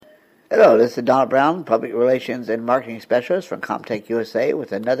Hello, this is Donald Brown, Public Relations and Marketing Specialist from Comtech USA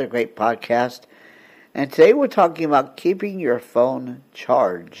with another great podcast. And today we're talking about keeping your phone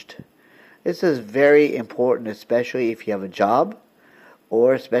charged. This is very important, especially if you have a job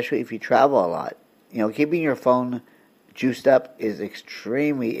or especially if you travel a lot. Keeping your phone juiced up is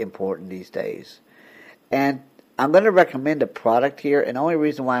extremely important these days. And I'm going to recommend a product here, and the only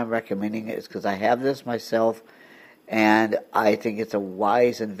reason why I'm recommending it is because I have this myself, and I think it's a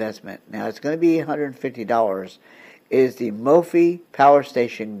wise investment. Now, it's going to be $150. It is the Mophie Power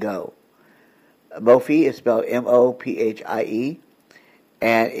Station Go. Mophie is spelled M-O-P-H-I-E.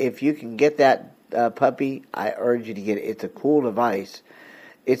 And if you can get that puppy, I urge you to get it. It's a cool device.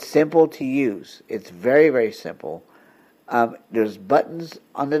 It's simple to use. It's very, very simple. There's buttons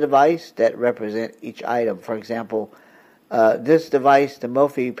on the device that represent each item. For example, this device, the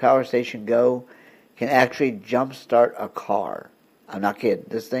Mophie Power Station Go, can actually jumpstart a car. I'm not kidding.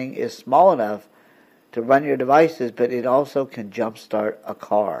 This thing is small enough to run your devices, but it also can jumpstart a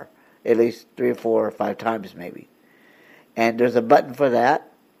car at least 3 or 4 or 5 times maybe. And there's a button for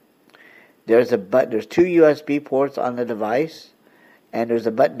that. There's 2 USB ports on the device, and there's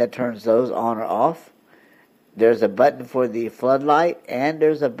a button that turns those on or off. There's a button for the floodlight, and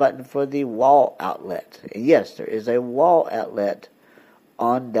there's a button for the wall outlet. And yes, there is a wall outlet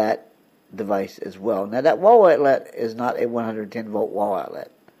on that device as well. Now, that wall outlet is not a 110 volt wall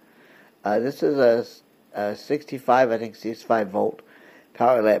outlet. This is a 65 volt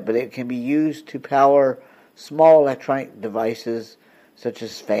power outlet, but it can be used to power small electronic devices such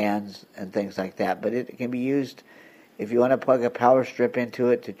as fans and things like that. But it can be used if you want to plug a power strip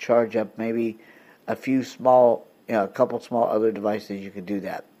into it to charge up maybe a couple small other devices. You can do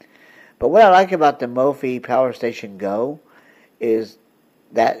that. But what I like about the Mophie Power Station Go is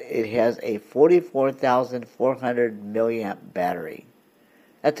that it has a 44,400 milliamp battery.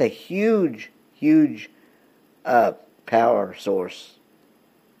 That's a huge, huge power source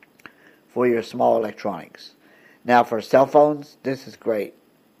for your small electronics. Now, for cell phones, this is great.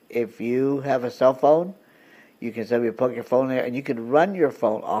 If you have a cell phone, you can simply plug your phone there, and you can run your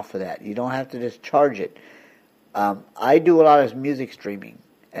phone off of that. You don't have to just charge it. I do a lot of music streaming,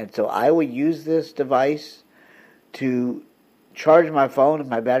 and so I would use this device to charge my phone. If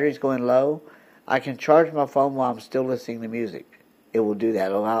my battery's going low, I can charge my phone while I'm still listening to music. It will do that.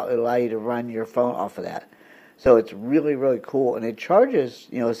 It'll allow you to run your phone off of that. So it's really, really cool, and it charges,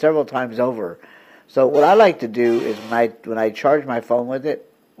 several times over. So what I like to do is when I charge my phone with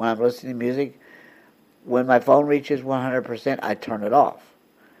it, when I'm listening to music, when my phone reaches 100%, I turn it off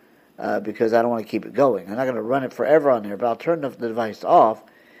because I don't want to keep it going. I'm not going to run it forever on there, but I'll turn the device off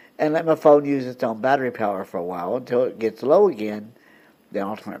and let my phone use its own battery power for a while until it gets low again. Then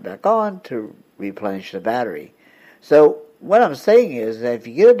I'll turn it back on to replenish the battery. So what I'm saying is that if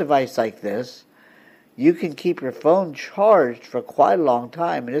you get a device like this, you can keep your phone charged for quite a long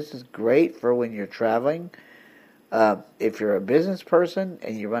time. And this is great for when you're traveling. If you're a business person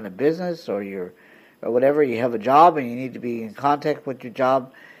and you run a business or whatever, you have a job and you need to be in contact with your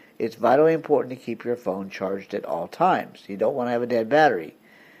job, it's vitally important to keep your phone charged at all times. You don't want to have a dead battery.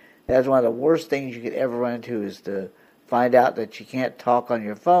 That's one of the worst things you could ever run into, is to find out that you can't talk on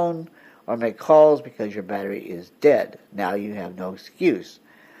your phone or make calls because your battery is dead. Now you have no excuse.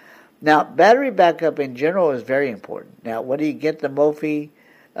 Now, battery backup in general is very important. Now, whether you get the Mophie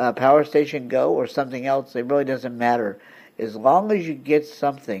Power Station Go or something else, it really doesn't matter. As long as you get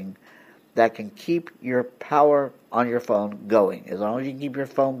something that can keep your power on your phone going, as long as you can keep your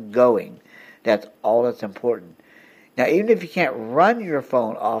phone going, that's all that's important. Now, even if you can't run your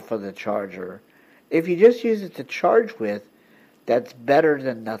phone off of the charger, if you just use it to charge with, that's better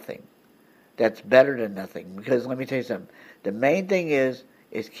than nothing. That's better than nothing. Because let me tell you something. The main thing is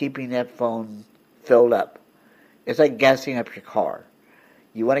keeping that phone filled up. It's like gassing up your car.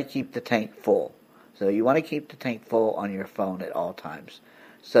 You want to keep the tank full. So you want to keep the tank full on your phone at all times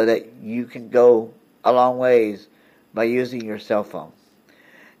so that you can go a long ways by using your cell phone.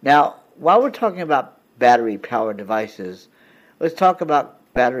 Now, while we're talking about battery power devices, let's talk about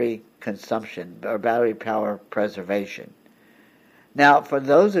battery consumption or battery power preservation. Now, for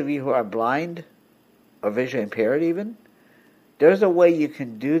those of you who are blind or visually impaired even, there's a way you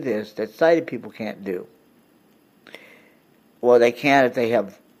can do this that sighted people can't do. Well, they can if they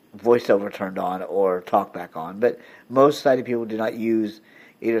have voiceover turned on or talkback on, but most sighted people do not use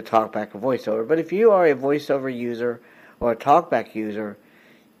either talkback or voiceover. But if you are a voiceover user or a talkback user,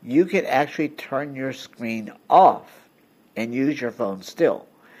 you can actually turn your screen off and use your phone still.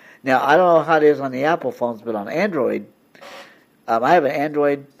 Now, I don't know how it is on the Apple phones, but on Android, I have an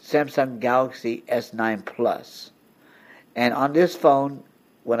Android Samsung Galaxy S9 Plus. And on this phone,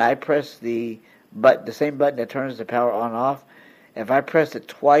 when I press the same button that turns the power on and off, if I press it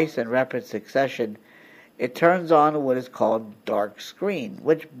twice in rapid succession, it turns on what is called dark screen,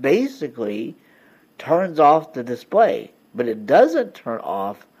 which basically turns off the display, but it doesn't turn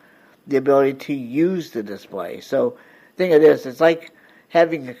off the ability to use the display. So think of this, it's like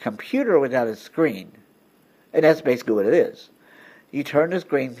having a computer without a screen, and that's basically what it is. You turn the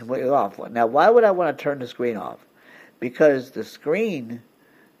screen completely off. Now, why would I want to turn the screen off? Because the screen,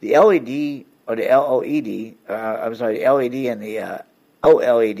 the LED or the LOED, the LED and the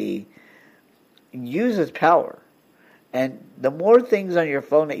OLED uses power. And the more things on your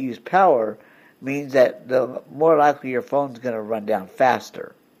phone that use power means that the more likely your phone's going to run down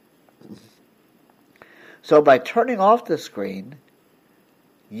faster. So by turning off the screen,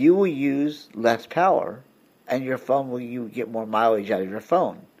 you will use less power, and your phone you get more mileage out of your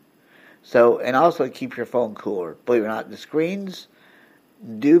phone. So, and also keep your phone cooler. Believe it or not, the screens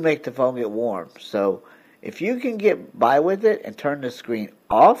do make the phone get warm. So if you can get by with it and turn the screen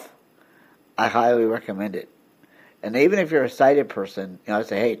off, I highly recommend it. And even if you're a sighted person, I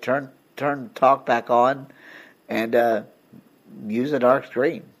say, hey, turn talk back on and use a dark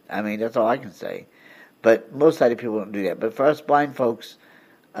screen. I mean, that's all I can say. But most sighted people don't do that. But for us blind folks,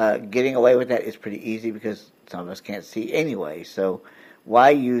 getting away with that is pretty easy because some of us can't see anyway. So why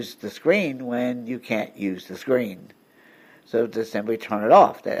use the screen when you can't use the screen? So to simply turn it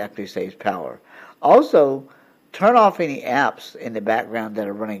off. That actually saves power. Also, turn off any apps in the background that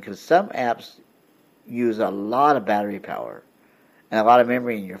are running, because some apps use a lot of battery power and a lot of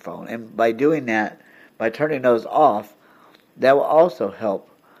memory in your phone. And by doing that, by turning those off, that will also help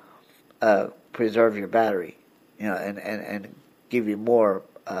preserve your battery, and give you more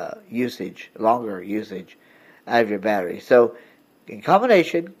longer usage out of your battery. So in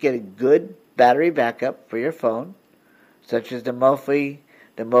combination, get a good battery backup for your phone, such as the Mophie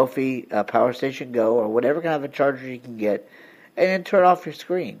Power Station Go, or whatever kind of a charger you can get, and then turn off your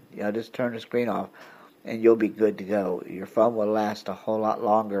screen. Just turn the screen off, and you'll be good to go. Your phone will last a whole lot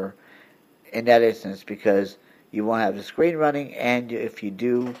longer in that instance because you won't have the screen running, and if you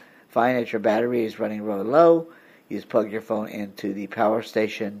do find that your battery is running really low, you just plug your phone into the power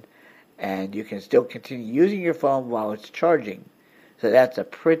station, and you can still continue using your phone while it's charging. So that's a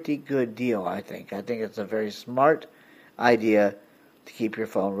pretty good deal, I think. I think it's a very smart idea to keep your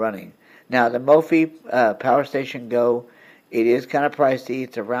phone running. Now, the Mophie Power Station Go, it is kind of pricey.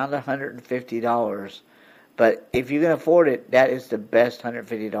 It's around $150. But if you can afford it, that is the best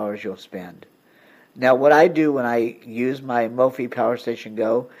 $150 you'll spend. Now, what I do when I use my Mophie Power Station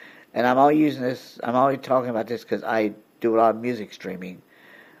Go, and I'm only talking about this because I do a lot of music streaming,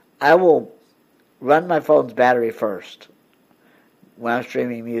 I will run my phone's battery first. When I'm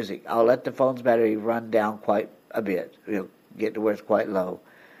streaming music, I'll let the phone's battery run down quite a bit, get to where it's quite low.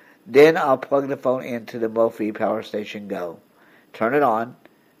 Then I'll plug the phone into the Mophie Power Station Go, turn it on,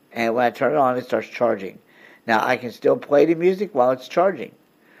 and when I turn it on, it starts charging. Now, I can still play the music while it's charging.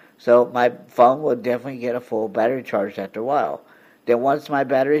 So my phone will definitely get a full battery charge after a while. Then once my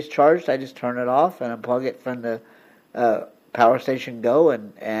battery is charged, I just turn it off and unplug it from the Power Station Go,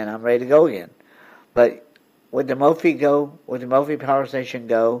 and I'm ready to go again. But with the Mophie Power Station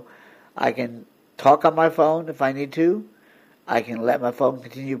Go, I can talk on my phone if I need to. I can let my phone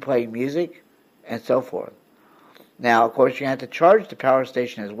continue playing music, and so forth. Now, of course, you have to charge the power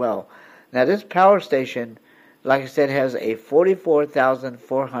station as well. Now, this power station, like I said, has a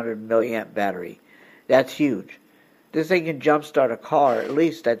 44,400 milliamp battery. That's huge. This thing can jumpstart a car at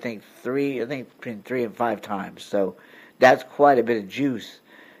least, I think between 3 and 5 times. So that's quite a bit of juice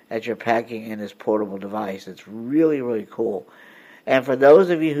that you're packing in this portable device. It's really, really cool. And for those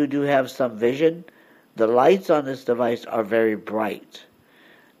of you who do have some vision, the lights on this device are very bright.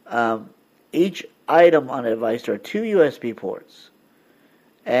 Each item on the device, there are 2 USB ports.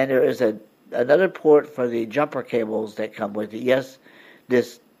 And there is another port for the jumper cables that come with it. Yes,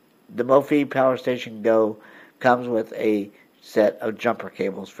 the Mophie Power Station Go comes with a set of jumper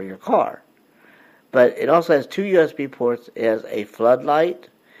cables for your car. But it also has 2 USB ports. It has a floodlight,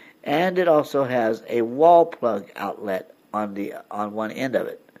 and it also has a wall plug outlet on one end of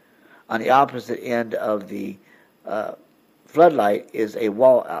it. On the opposite end of the floodlight is a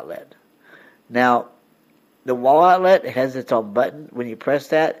wall outlet. Now, the wall outlet has its own button. When you press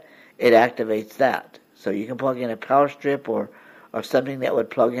that, it activates that. So you can plug in a power strip or something that would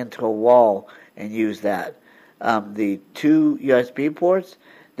plug into a wall and use that. The 2 USB ports,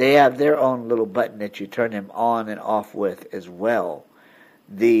 they have their own little button that you turn them on and off with as well.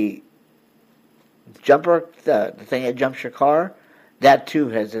 The jumper, the thing that jumps your car, that too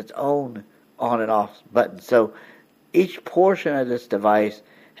has its own on and off button. So each portion of this device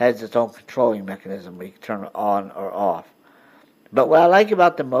has its own controlling mechanism. We can turn it on or off. But what I like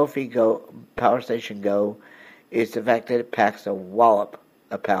about the Mophie Go Power Station Go is the fact that it packs a wallop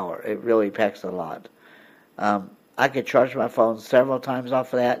of power. It really packs a lot. I could charge my phone several times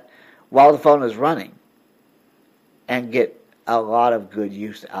off of that while the phone is running and get a lot of good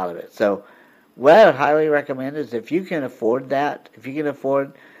use out of it. So what I would highly recommend is if you can afford that, if you can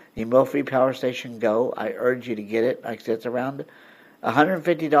afford the Mophie Power Station Go, I urge you to get it. Like I said, it's around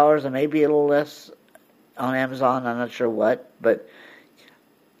 $150 and maybe a little less on Amazon. I'm not sure what, but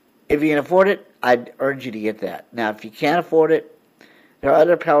if you can afford it, I'd urge you to get that. Now, if you can't afford it, there are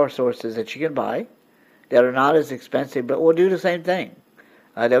other power sources that you can buy that are not as expensive, but will do the same thing.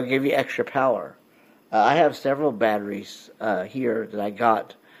 They'll give you extra power. I have several batteries here that I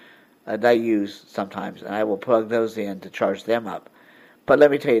got that I use sometimes, and I will plug those in to charge them up. But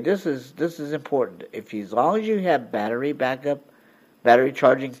let me tell you, this is important. As long as you have battery backup, battery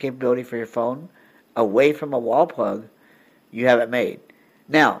charging capability for your phone, away from a wall plug, you have it made.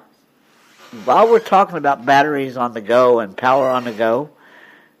 Now, while we're talking about batteries on the go and power on the go,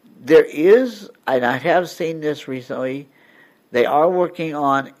 there is, and I have seen this recently, they are working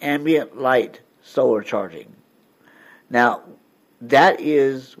on ambient light solar charging. Now, that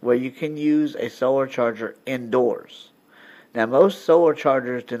is where you can use a solar charger indoors. Now, most solar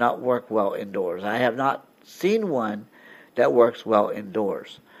chargers do not work well indoors. I have not seen one that works well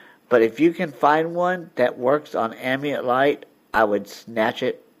indoors. But if you can find one that works on ambient light, I would snatch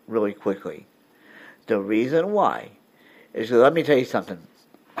it really quickly. The reason why is, let me tell you something.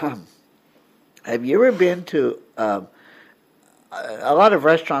 Have you ever been to a lot of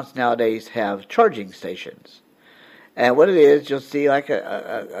restaurants nowadays have charging stations, and what it is, you'll see like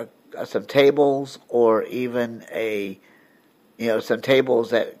some tables, or even some tables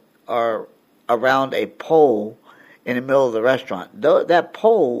that are around a pole in the middle of the restaurant. That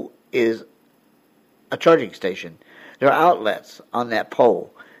pole is a charging station. There are outlets on that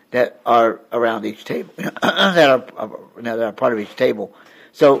pole that are around each table, that are part of each table.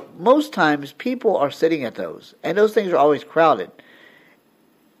 So most times people are sitting at those, and those things are always crowded.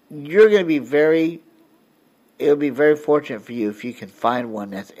 You're going to be it'll be very fortunate for you if you can find one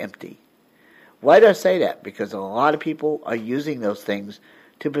that's empty. Why do I say that? Because a lot of people are using those things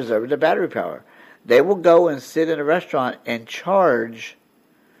to preserve their battery power. They will go and sit in a restaurant and charge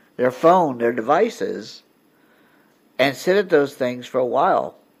their phone, their devices, and sit at those things for a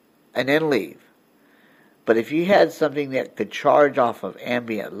while and then leave. But if you had something that could charge off of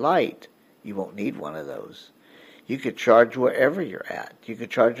ambient light, you won't need one of those. You could charge wherever you're at. You could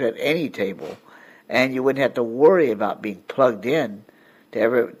charge at any table, and you wouldn't have to worry about being plugged in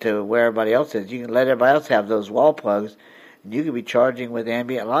to where everybody else is. You can let everybody else have those wall plugs, and you could be charging with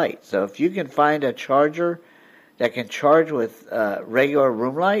ambient light. So if you can find a charger that can charge with regular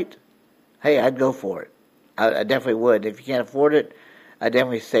room light, hey, I'd go for it. I definitely would. If you can't afford it, I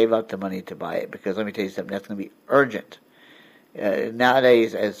definitely save up the money to buy it, because let me tell you something, that's going to be urgent.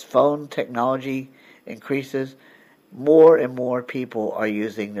 Nowadays, as phone technology increases, more and more people are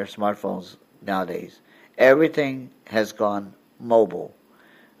using their smartphones nowadays. Everything has gone mobile.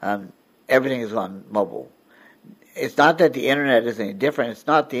 Everything has gone mobile. It's not that the internet is any different. It's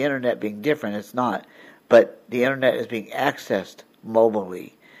not the internet being different. It's not. But the internet is being accessed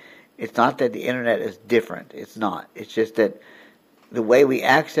mobilely. It's not that the internet is different. It's not. It's just that the way we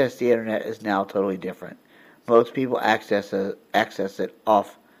access the internet is now totally different. Most people access it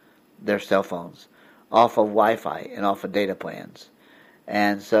off their cell phones, off of Wi-Fi, and off of data plans.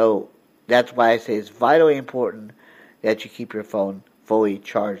 And so that's why I say it's vitally important that you keep your phone fully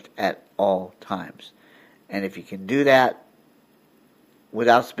charged at all times. And if you can do that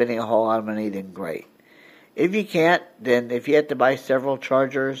without spending a whole lot of money, then great. If you can't, then if you have to buy several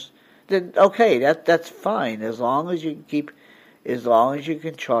chargers, then okay, that's fine, as long as you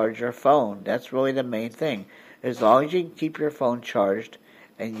can charge your phone. That's really the main thing. As long as you can keep your phone charged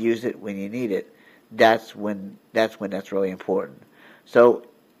and use it when you need it, that's when that's really important. So,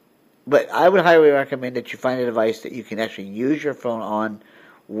 but I would highly recommend that you find a device that you can actually use your phone on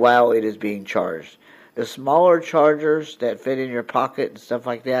while it is being charged. The smaller chargers that fit in your pocket and stuff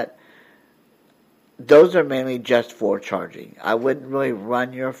like that, those are mainly just for charging. I wouldn't really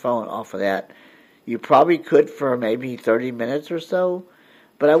run your phone off of that. You probably could for maybe 30 minutes or so,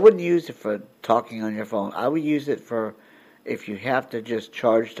 but I wouldn't use it for talking on your phone. I would use it for if you have to just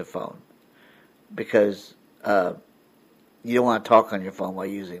charge the phone, because you don't want to talk on your phone while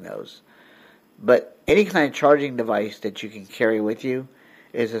using those. But any kind of charging device that you can carry with you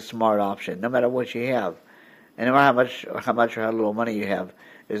is a smart option, no matter what you have. And no matter how much or how little money you have,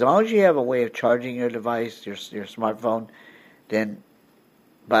 as long as you have a way of charging your device, your smartphone, then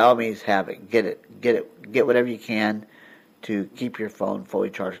by all means have it. Get whatever you can to keep your phone fully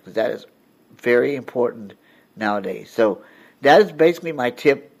charged, because that is very important nowadays. So that is basically my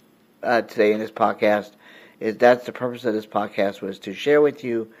tip today in this podcast. That's the purpose of this podcast, was to share with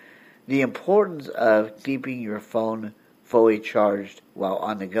you the importance of keeping your phone fully charged while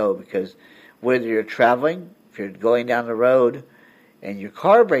on the go, because whether you're traveling, if you're going down the road and your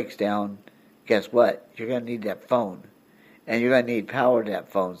car breaks down, guess what? You're going to need that phone, and you're going to need power to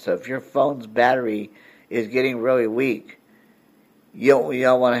that phone. So if your phone's battery is getting really weak, you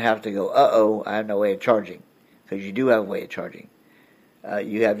don't want to have to go, I have no way of charging, because you do have a way of charging.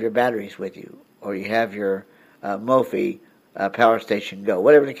 You have your batteries with you, or you have your Mophie Power Station Go,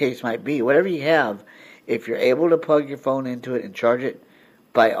 whatever the case might be. Whatever you have, if you're able to plug your phone into it and charge it,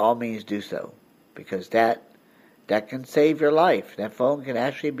 by all means do so, because that can save your life. That phone can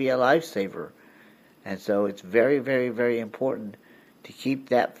actually be a lifesaver. And so it's very, very, very important to keep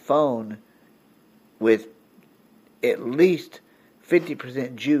that phone with at least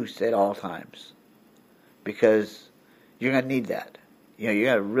 50% juice at all times, because you're going to need that. You're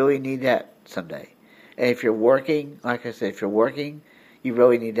going to really need that someday. And if you're working, like I said, if you're working, you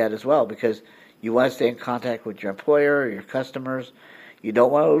really need that as well, because you want to stay in contact with your employer or your customers. You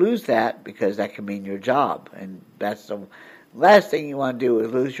don't want to lose that, because that can mean your job. And that's the last thing you want to do,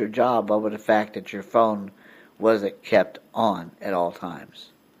 is lose your job over the fact that your phone wasn't kept on at all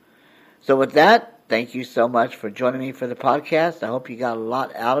times. So with that, thank you so much for joining me for the podcast. I hope you got a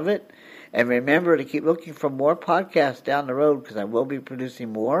lot out of it. And remember to keep looking for more podcasts down the road, because I will be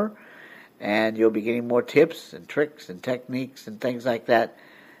producing more. And you'll be getting more tips and tricks and techniques and things like that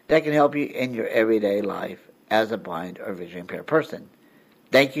can help you in your everyday life as a blind or visually impaired person.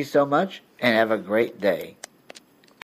 Thank you so much, and have a great day.